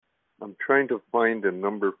I'm trying to find a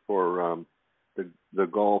number for the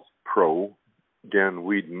golf pro, Dan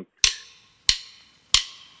Whedon.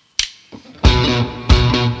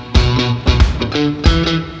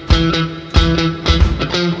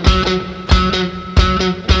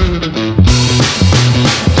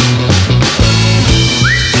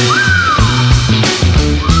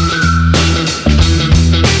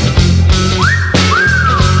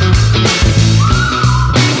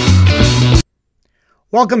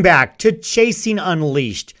 Welcome back to Chasing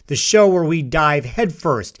Unleashed, the show where we dive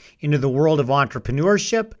headfirst into the world of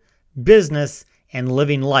entrepreneurship, business, and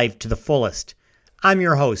living life to the fullest. I'm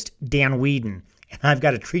your host, Dan Whedon, and I've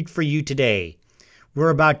got a treat for you today. We're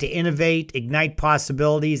about to innovate, ignite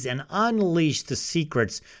possibilities, and unleash the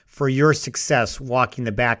secrets for your success walking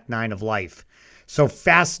the back nine of life. So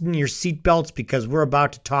fasten your seatbelts because we're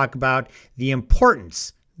about to talk about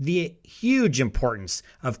the huge importance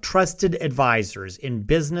of trusted advisors in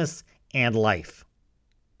business and life.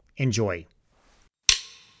 Enjoy.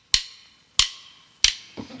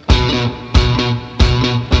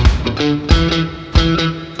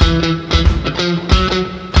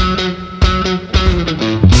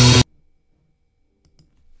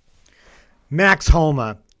 Max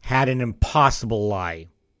Homa had an impossible lie.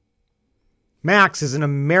 Max is an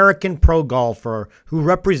American pro golfer who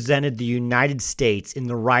represented the United States in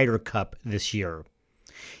the Ryder Cup this year.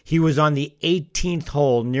 He was on the 18th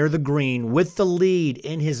hole near the green with the lead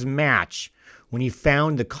in his match when he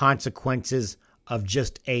found the consequences of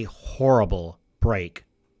just a horrible break.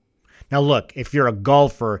 Now look, if you're a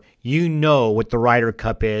golfer, you know what the Ryder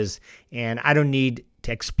Cup is, and I don't need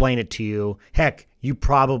to explain it to you. Heck, you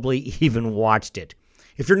probably even watched it.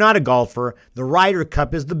 If you're not a golfer, the Ryder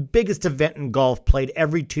Cup is the biggest event in golf played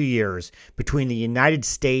every 2 years between the United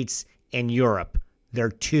States and Europe, their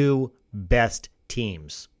two best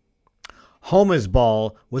teams. Homa's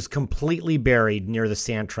ball was completely buried near the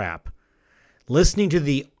sand trap. Listening to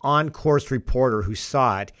the on-course reporter who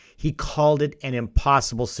saw it, he called it an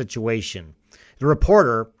impossible situation. The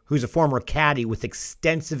reporter, who's a former Caddie with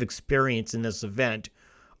extensive experience in this event,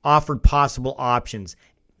 offered possible options,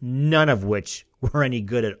 none of which were any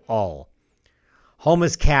good at all.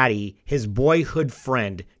 Homa's caddy, his boyhood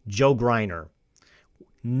friend, Joe Greiner,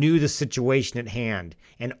 knew the situation at hand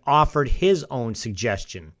and offered his own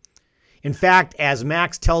suggestion. In fact, as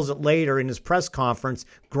Max tells it later in his press conference,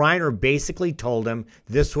 Greiner basically told him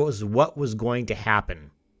this was what was going to happen.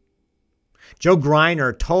 Joe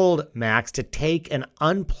Greiner told Max to take an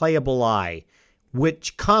unplayable lie,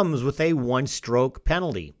 which comes with a one-stroke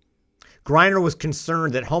penalty. Greiner was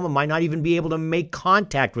concerned that Homa might not even be able to make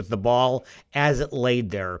contact with the ball as it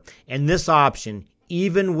laid there, and this option,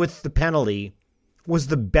 even with the penalty, was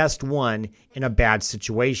the best one in a bad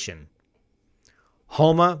situation.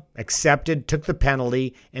 Homa accepted, took the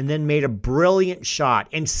penalty, and then made a brilliant shot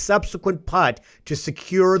and subsequent putt to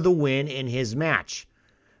secure the win in his match.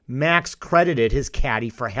 Max credited his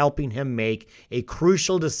caddy for helping him make a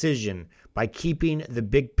crucial decision by keeping the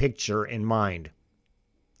big picture in mind.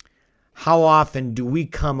 How often do we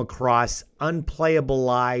come across unplayable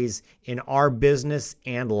lies in our business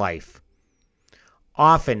and life?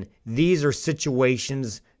 Often, these are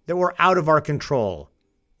situations that were out of our control.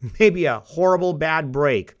 Maybe a horrible bad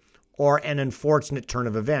break or an unfortunate turn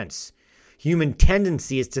of events. Human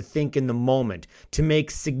tendency is to think in the moment, to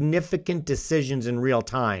make significant decisions in real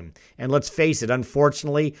time. And let's face it,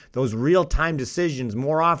 unfortunately, those real-time decisions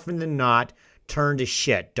more often than not turn to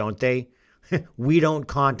shit, don't they? We don't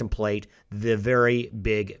contemplate the very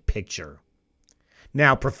big picture.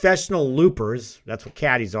 Now, professional loopers, that's what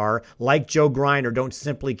caddies are, like Joe Greiner, don't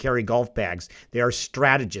simply carry golf bags. They are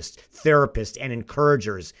strategists, therapists, and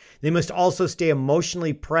encouragers. They must also stay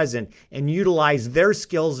emotionally present and utilize their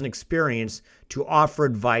skills and experience to offer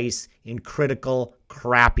advice in critical,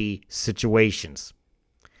 crappy situations.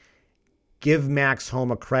 Give Max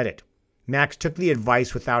Homa credit. Max took the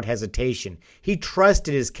advice without hesitation. He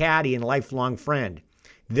trusted his caddy and lifelong friend.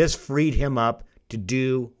 This freed him up to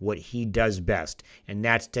do what he does best, and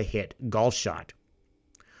that's to hit golf shot.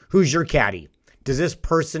 Who's your caddy? Does this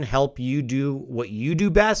person help you do what you do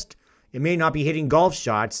best? It may not be hitting golf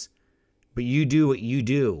shots, but you do what you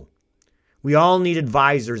do. We all need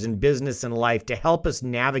advisors in business and life to help us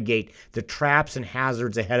navigate the traps and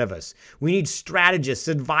hazards ahead of us. We need strategists,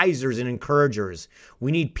 advisors, and encouragers.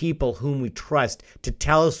 We need people whom we trust to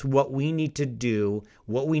tell us what we need to do,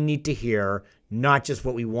 what we need to hear, not just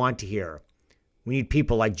what we want to hear. We need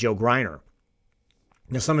people like Joe Greiner.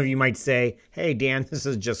 Now, some of you might say, hey, Dan, this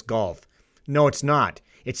is just golf. No, it's not.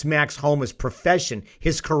 It's Max Homa's profession,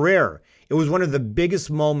 his career. It was one of the biggest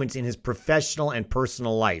moments in his professional and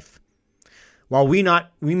personal life. While we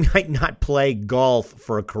might not play golf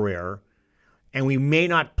for a career, and we may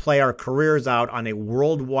not play our careers out on a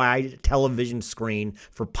worldwide television screen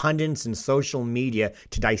for pundits and social media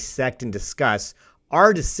to dissect and discuss,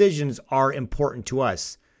 our decisions are important to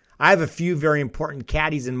us. I have a few very important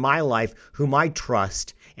caddies in my life whom I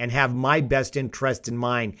trust and have my best interest in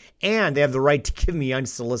mind, and they have the right to give me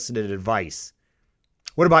unsolicited advice.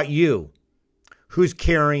 What about you? Who's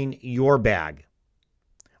carrying your bag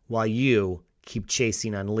while you keep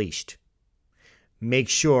chasing Unleashed? Make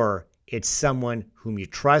sure it's someone whom you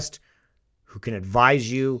trust, who can advise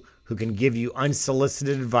you, who can give you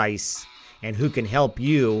unsolicited advice, and who can help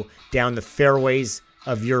you down the fairways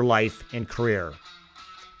of your life and career.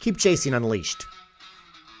 Keep chasing Unleashed.